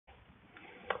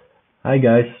Hi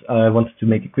guys, I wanted to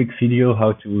make a quick video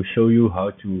how to show you how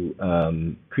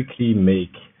to quickly make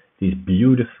these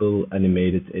beautiful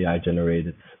animated AI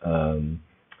generated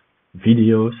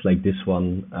videos like this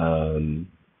one.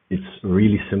 It's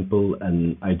really simple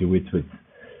and I do it with,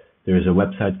 there's a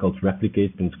website called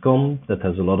replicate.com that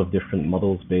has a lot of different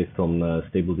models based on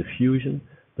stable diffusion,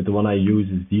 but the one I use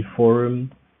is dforum,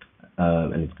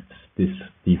 and it's this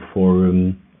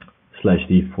dforum slash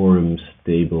dforum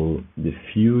stable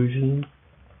diffusion.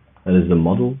 That is the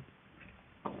model,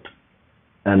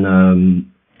 and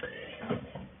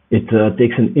it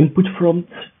takes an input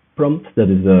prompt that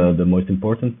is the most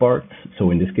important part. So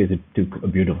in this case, it took A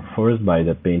Beautiful Forest by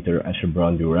the painter Asher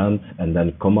Brown Durant, and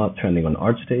then comma trending on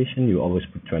ArtStation. You always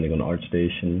put trending on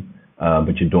ArtStation,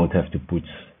 but you don't have to put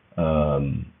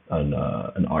an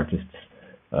artist.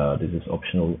 This is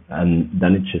optional, and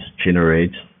then it just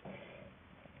generates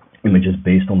images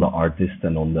based on the artist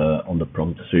and on the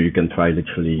prompt. So you can try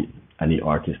literally any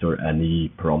artist or any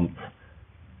prompt.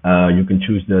 You can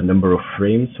choose the number of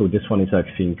frames. So this one is, I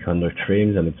think, 100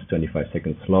 frames and it's 25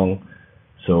 seconds long.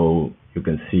 So you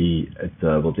can see it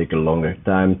will take a longer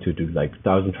time to do like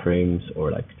 1,000 frames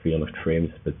or like 300 frames,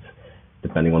 but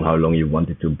depending on how long you want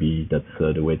it to be, that's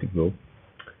the way to go.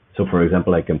 So for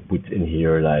example, I can put in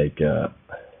here like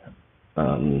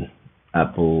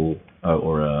apple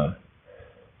or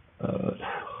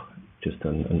just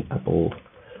an apple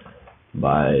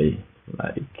by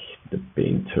like the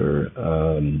painter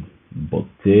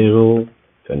Botero,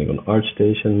 depending on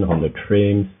ArtStation, 100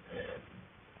 frames.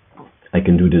 I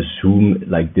can do the zoom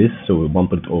like this, so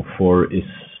 1.04 is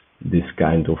this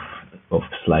kind of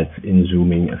slides in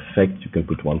zooming effect. You can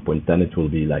put 1.10, it will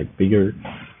be like bigger.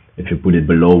 If you put it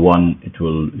below 1, it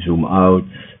will zoom out.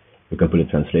 You can put a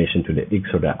translation to the X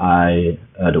or the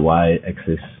the Y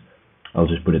axis. I'll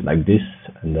just put it like this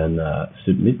and then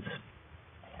submit.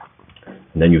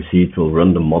 And then you see it will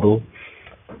run the model.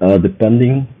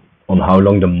 Depending on how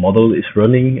long the model is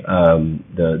running,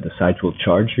 the site will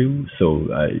charge you. So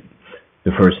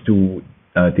the first two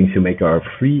things you make are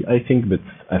free, I think, but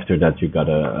after that you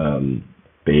gotta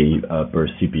pay per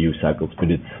CPU cycles. But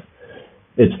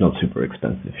it's not super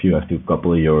expensive. You have to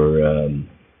couple your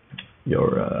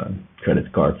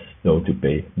credit cards though to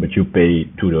pay, but you pay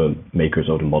to the makers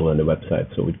of the model and the website,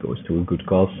 so it goes to a good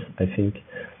cause, I think.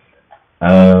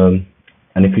 And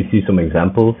if you see some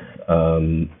examples,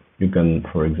 you can,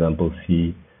 for example,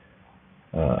 see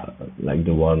like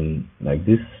the one like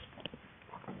this.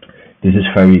 This is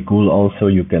very cool. Also,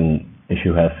 you can, if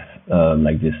you have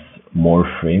like this more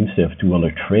frames, you have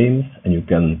 200 frames, and you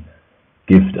can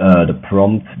give the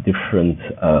prompt different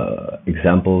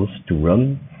examples to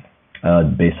run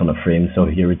based on a frame. So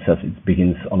here it says it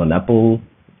begins on an apple.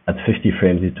 At 50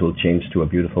 frames, it will change to a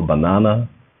beautiful banana.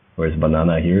 Where's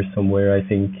banana here somewhere, I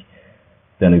think.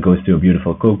 Then it goes to a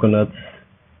beautiful coconut,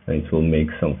 and it will make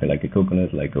something like a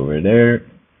coconut, like over there.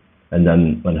 And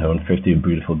then 150, a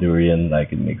beautiful durian,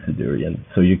 like it makes a durian.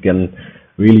 So you can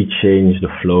really change the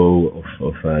flow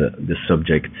of the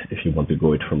subject if you want to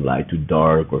go it from light to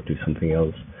dark or to something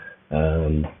else.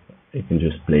 You can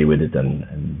just play with it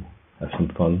and have some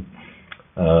fun.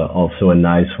 Also a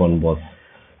nice one was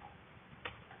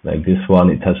like this one.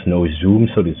 It has no zoom,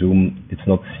 so the zoom, it's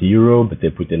not 0, but they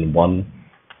put in 1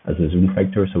 as a zoom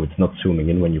factor, so it's not zooming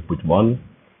in when you put 1,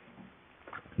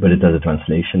 but it has a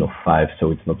translation of 5,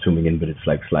 so it's not zooming in, but it's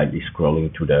like slightly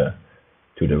scrolling to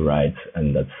the right,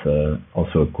 and that's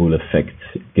also a cool effect.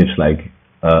 It gives like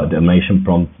the animation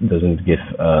prompt doesn't give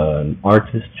an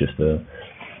artist, just a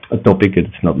topic.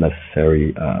 It's not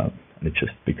necessary. It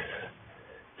just picks.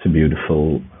 It's a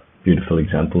beautiful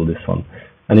example, this one.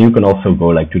 And you can also go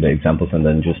like to the examples and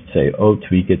then just say, oh,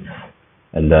 tweak it,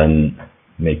 and then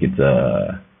make it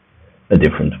a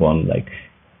different one, like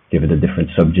give it a different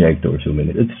subject or zoom in.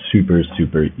 It's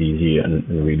super easy and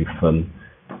really fun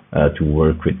to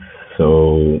work with.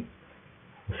 So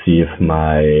see if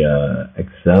my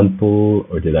example,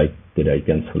 or did I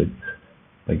cancel it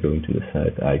by going to the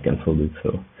site? I canceled it.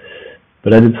 So,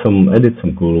 but I did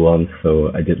some cool ones. So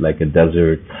I did like a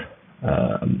desert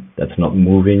that's not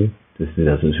moving. This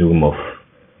has a zoom of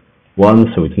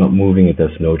 1, so it's not moving. It has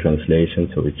no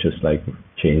translation, so it's just like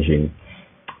changing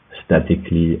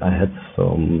statically. I had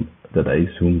some that I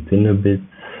zoomed in a bit,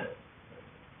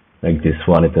 like this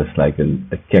one. It has like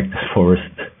a cactus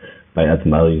forest by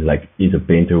Atmal. He's a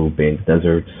painter who paints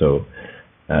deserts, so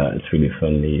it's really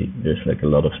funny. There's like a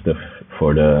lot of stuff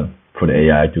for the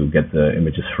AI to get the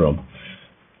images from.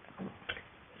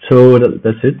 So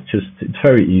that's it. Just it's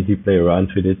very easy. Play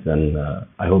around with it, and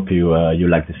I hope you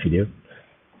like this video.